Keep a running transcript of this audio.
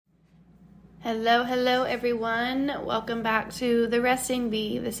Hello everyone. Welcome back to the Resting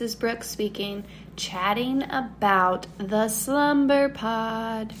Bee. This is Brooke speaking, chatting about the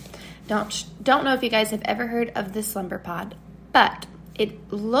Slumberpod. Don't know if you guys have ever heard of the Slumberpod, but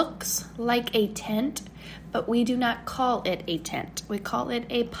it looks like a tent, but we do not call it a tent. We call it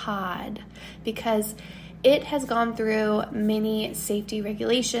a pod because it has gone through many safety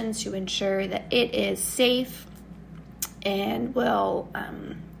regulations to ensure that it is safe and will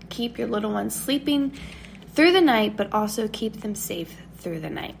keep your little ones sleeping through the night, but also keep them safe through the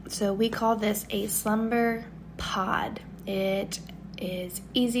night. So we call this a slumber pod. It is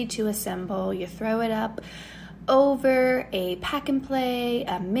easy to assemble. You throw it up over a pack and play,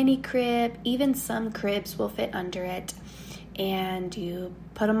 a mini crib, even some cribs will fit under it. And you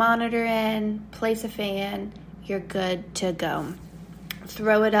put a monitor in, place a fan, you're good to go.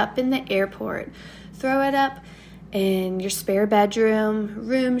 Throw it up in the airport. Throw it up in your spare bedroom,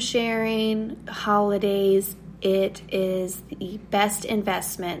 room sharing, holidays. It is the best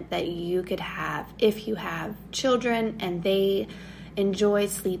investment that you could have if you have children and they enjoy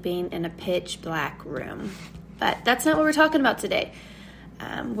sleeping in a pitch black room. But that's not what we're talking about today.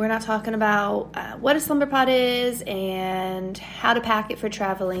 We're not talking about what a slumber pod is and how to pack it for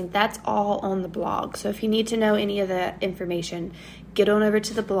traveling. That's all on the blog. So if you need to know any of the information, get on over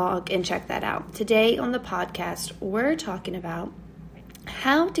to the blog and check that out. Today on the podcast, we're talking about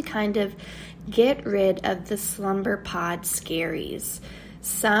how to kind of get rid of the Slumberpod Scaries.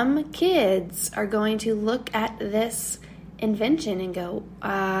 Some kids are going to look at this invention and go,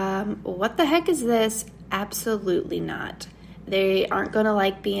 what the heck is this? Absolutely not. They aren't going to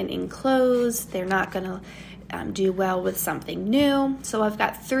like being enclosed. They're not going to do well with something new. So I've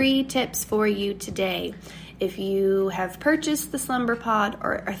got 3 tips for you today. If you have purchased the Slumberpod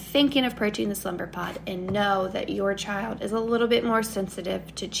or are thinking of purchasing the Slumberpod and know that your child is a little bit more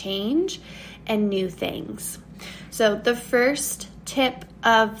sensitive to change and new things. So the first tip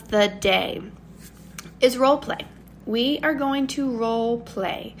of the day is role play. We are going to role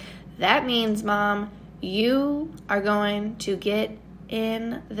play. That means, Mom, you are going to get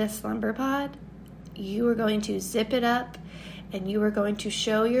in the Slumberpod. You are going to zip it up and you are going to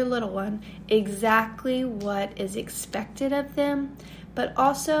show your little one exactly what is expected of them, but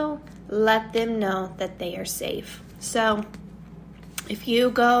also let them know that they are safe. So if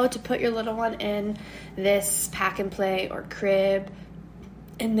you go to put your little one in this pack and play or crib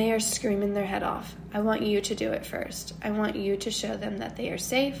and they are screaming their head off, I want you to do it first. I want you to show them that they are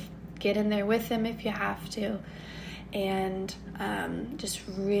safe. Get in there with them if you have to, and just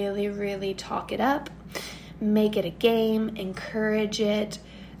really, really talk it up. Make it a game, encourage it,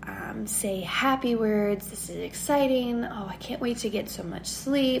 say happy words. This is exciting. Oh, I can't wait to get so much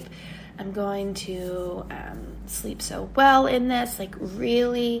sleep. I'm going to sleep so well in this. Like,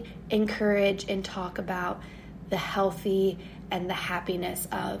 really encourage and talk about the healthy and the happiness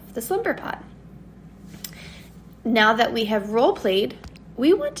of the Slumberpod. Now that we have role played,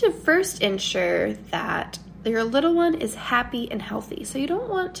 we want to first ensure that your little one is happy and healthy. So you don't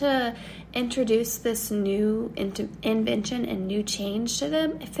want to introduce this new invention and new change to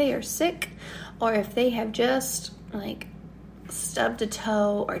them if they are sick or if they have just stubbed a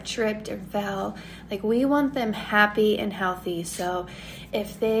toe or tripped or fell. We want them happy and healthy. So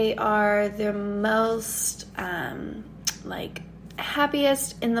if they are the most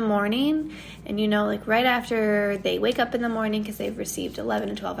happiest in the morning, and right after they wake up in the morning because they've received 11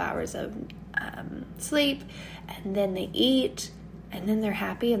 to 12 hours of sleep, and then they eat, and then they're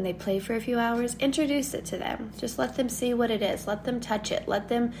happy and they play for a few hours, introduce it to them. Just let them see what it is. Let them touch it. Let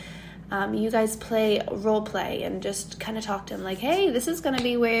them, you guys play role play and just kind of talk to them hey, this is going to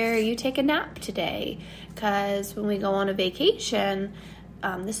be where you take a nap today, because when we go on a vacation,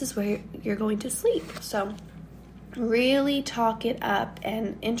 this is where you're going to sleep. So really talk it up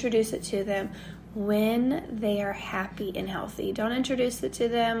and introduce it to them when they are happy and healthy. Don't introduce it to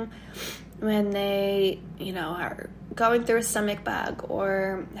them when they, are going through a stomach bug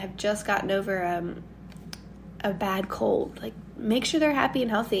or have just gotten over a bad cold. Make sure they're happy and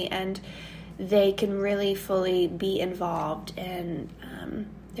healthy and they can really fully be involved and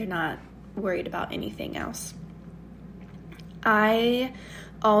they're not worried about anything else. I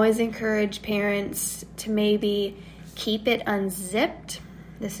always encourage parents to maybe keep it unzipped.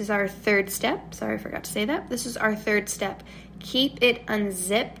 This is our 3rd step. Sorry, I forgot to say that. This is our 3rd step. Keep it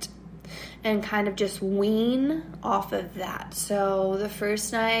unzipped and kind of just wean off of that. So the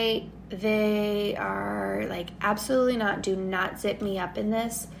first night, they are absolutely not, do not zip me up in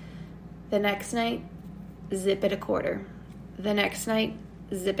this. The next night, zip it a quarter. The next night,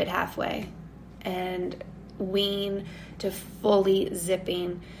 zip it halfway. And wean to fully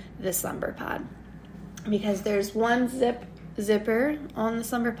zipping the Slumberpod, because there's one zipper on the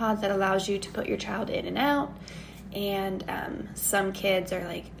Slumberpod that allows you to put your child in and out. And some kids are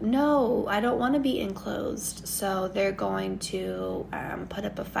like, no, I don't want to be enclosed. So they're going to put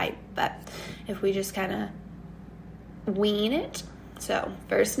up a fight. But if we just kind of wean it. So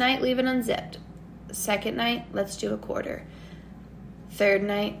first night, leave it unzipped. Second night, let's do a quarter. Third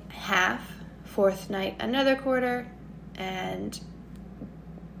night, half. Fourth night, another quarter. And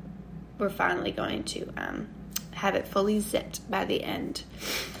we're finally going to have it fully zipped by the end.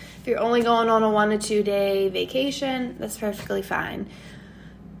 If you're only going on a 1 to 2 day vacation, that's perfectly fine.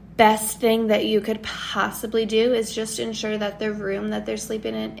 Best thing that you could possibly do is just ensure that the room that they're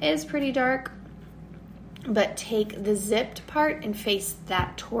sleeping in is pretty dark, but take the zipped part and face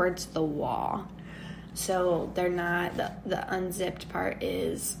that towards the wall. So they're not, the unzipped part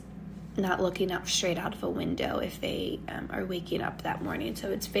is not looking up straight out of a window if they are waking up that morning. So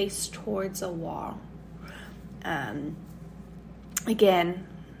it's faced towards a wall. Again,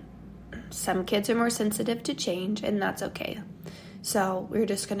 some kids are more sensitive to change, and that's okay. So we're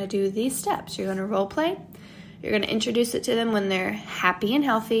just going to do these steps. You're going to role play. You're going to introduce it to them when they're happy and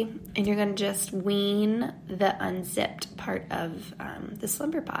healthy, and you're going to just wean the unzipped part of the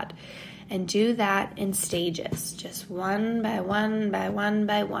Slumberpod, and do that in stages, just one by one by one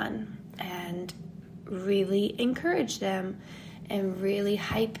by one, and really encourage them and really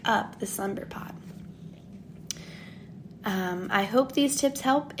hype up the Slumberpod. I hope these tips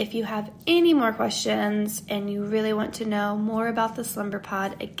help. If you have any more questions and you really want to know more about the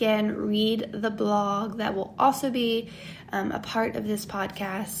Slumberpod, again, read the blog that will also be a part of this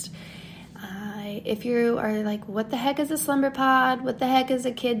podcast. If you are like, what the heck is a Slumberpod? What the heck is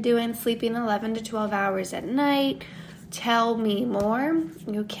a kid doing sleeping 11 to 12 hours at night? Tell me more.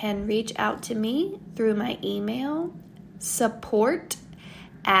 You can reach out to me through my email,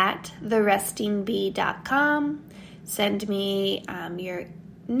 support@therestingbee.com. Send me your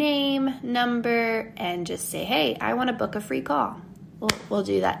name, number, and just say, hey, I want to book a free call. We'll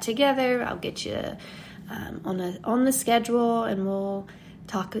do that together. I'll get you on the schedule, and we'll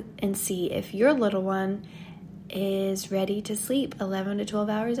talk and see if your little one is ready to sleep 11 to 12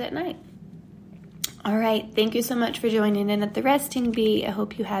 hours at night. All right. Thank you so much for joining in at The Resting Bee. I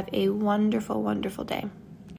hope you have a wonderful, wonderful day.